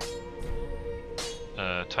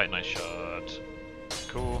 Titanite shard.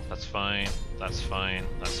 Cool, that's fine. That's fine.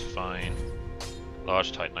 That's fine.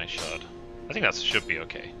 Large Titanite shard. I think that should be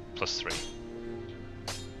okay. +3.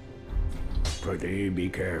 Pretty be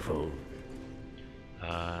careful.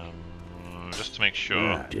 Just to make sure.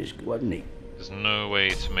 Ah, just wasn't it? There's no way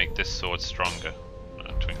to make this sword stronger.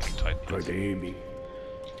 Twinkling Titanite. Pretty be.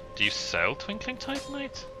 Do you sell Twinkling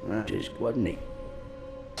Titanite? Ah, just wasn't it?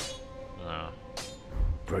 No.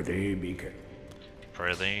 Pretty be careful.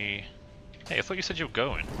 Pretty. Hey, I thought you said you were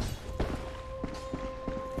going.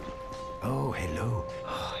 Oh, hello.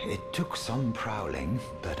 It took some prowling,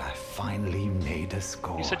 but I finally made a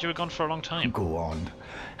score. You said you were gone for a long time. Go on,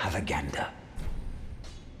 have a gander.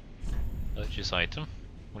 Purchase item.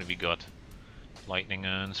 What have you got? Lightning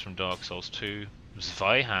urns from Dark Souls 2.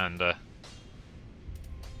 Zweihander.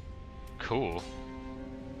 Cool.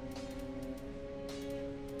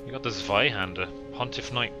 You got the Zweihander.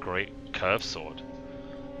 Pontiff Knight Great Curve Sword.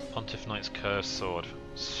 Pontiff Knight's Curve Sword.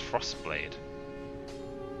 Frostblade.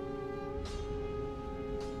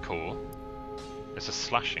 Cool. It's a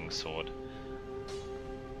slashing sword.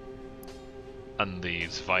 And the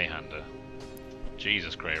Zweihander.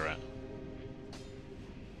 Jesus, Grey Rat.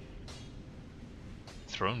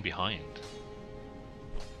 Thrown behind.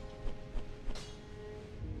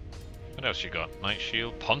 What else you got? Night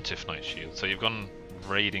Shield? Pontiff Night Shield. So you've gone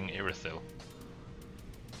raiding Irithyll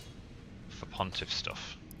for Pontiff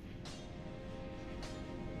stuff.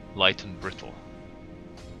 Light and brittle.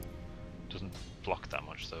 Doesn't block that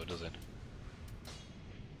much though, does it?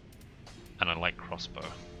 And a light crossbow.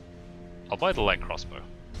 I'll buy the light crossbow.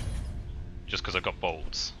 Just because I've got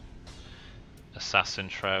bolts. Assassin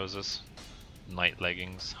trousers. Night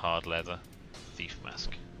leggings. Hard leather. Thief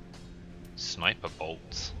mask. Sniper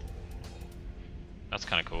bolts. That's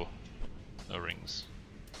kind of cool. No rings.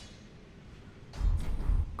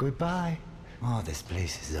 Goodbye. Oh, this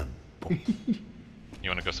place is a... You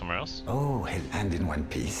want to go somewhere else? Oh, and in one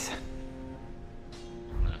piece.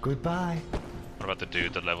 No. Goodbye. What about the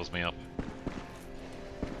dude that levels me up?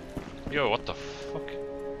 Yo, what the fuck?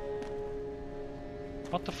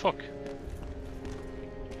 What the fuck?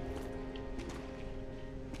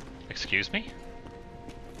 Excuse me?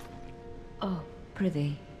 Oh,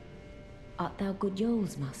 prithee, art thou good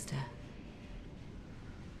Yoel's master?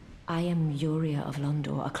 I am Uria of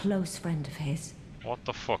Londor, a close friend of his. What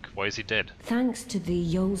the fuck? Why is he dead? Thanks to thee,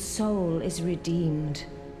 Yoel's soul is redeemed.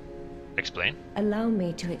 Explain. Allow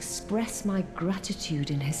me to express my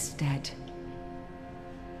gratitude in his stead.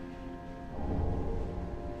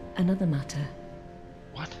 Another matter.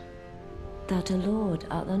 What? Thou a lord,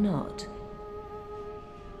 art thou not?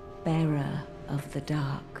 Bearer of the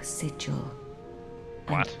dark sigil.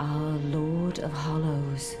 What? And our Lord of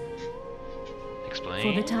Hollows. Explain.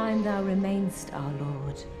 For the time thou remainst our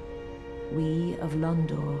lord, we of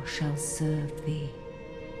Londor shall serve thee.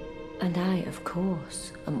 And I, of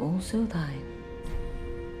course, am also thine.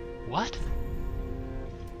 What?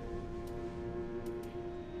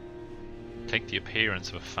 Take the appearance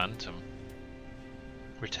of a phantom.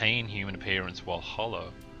 Retain human appearance while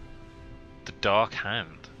hollow. The dark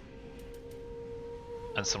hand.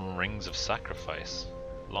 And some rings of sacrifice.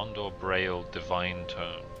 Londor Braille Divine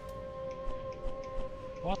Tone.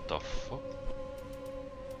 What the fuck?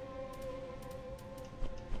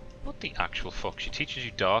 What the actual fuck? She teaches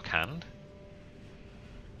you Dark Hand?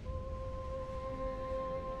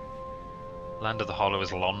 Land of the Hollow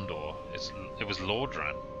is Londor. It was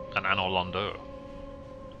Lordran and Anor Londo.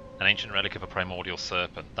 An ancient relic of a primordial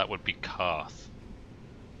serpent. That would be Karth.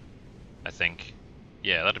 I think.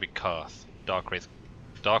 Yeah, that'd be Karth.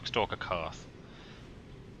 Darkstalker Karth.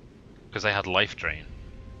 Because they had Life Drain.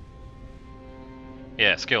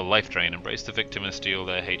 Yeah, skill Life Drain. Embrace the victim and steal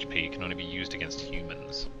their HP. Can only be used against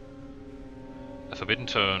humans. A Forbidden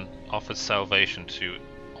Tone offers salvation to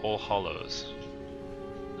all hollows.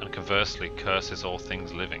 And conversely curses all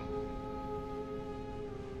things living.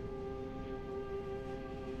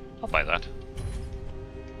 I'll buy that.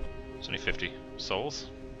 It's only 50 souls.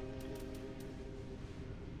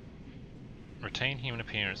 Retain human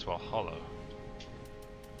appearance while hollow.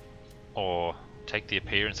 Or take the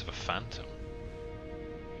appearance of a phantom.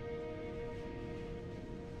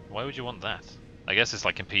 Why would you want that? I guess it's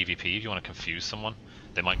like in PvP, if you want to confuse someone,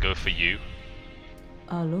 they might go for you.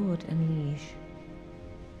 Our lord and liege,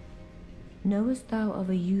 knowest thou of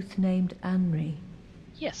a youth named Anri?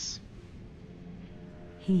 Yes.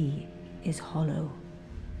 He is hollow,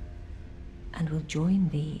 and will join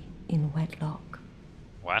thee in wedlock.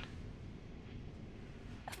 What?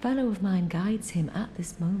 A fellow of mine guides him at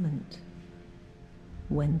this moment.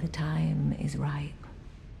 When the time is ripe,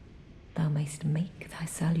 thou mayst make thy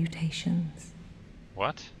salutations.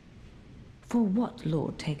 What? For what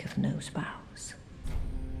lord taketh no spouse?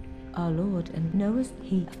 Our lord, and knowest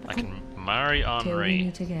he... I can marry Till we Henri.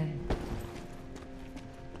 meet again.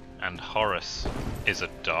 And Horus is a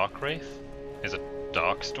Dark Wraith? Is a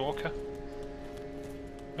Darkstalker?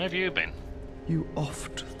 Where have you been? You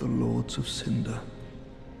oft the Lords of Cinder,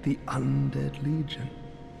 the undead legion.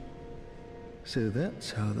 So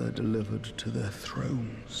that's how they're delivered to their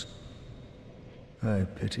thrones. I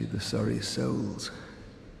pity the sorry souls.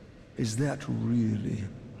 Is that really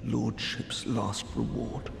Lordship's last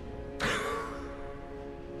reward?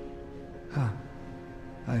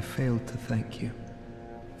 I failed to thank you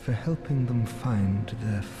for helping them find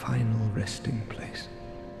their final resting place.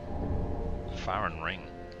 Farron Ring.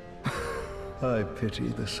 I pity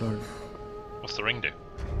the sorry. What's the ring do?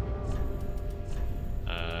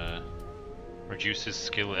 Reduces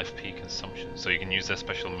skill FP consumption, so you can use their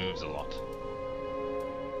special moves a lot.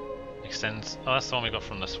 Extends... Oh, that's the one we got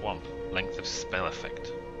from the swamp. Length of spell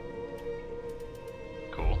effect.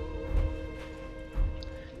 Cool.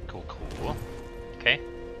 Cool, cool. Okay.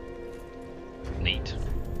 Neat.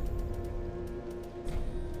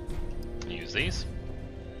 Use these.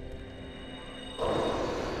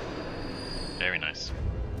 Very nice.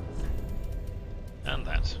 And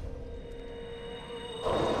that.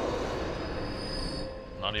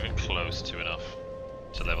 Not even close to enough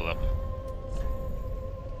to level up.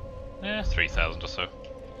 3,000 or so.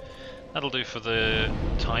 That'll do for the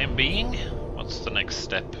time being. What's the next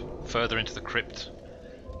step? Further into the crypt.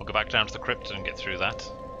 We'll go back down to the crypt and get through that.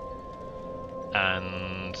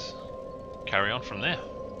 And carry on from there.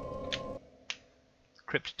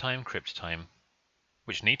 Crypt time,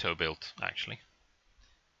 which Nito built, actually.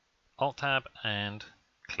 Alt-tab and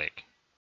click.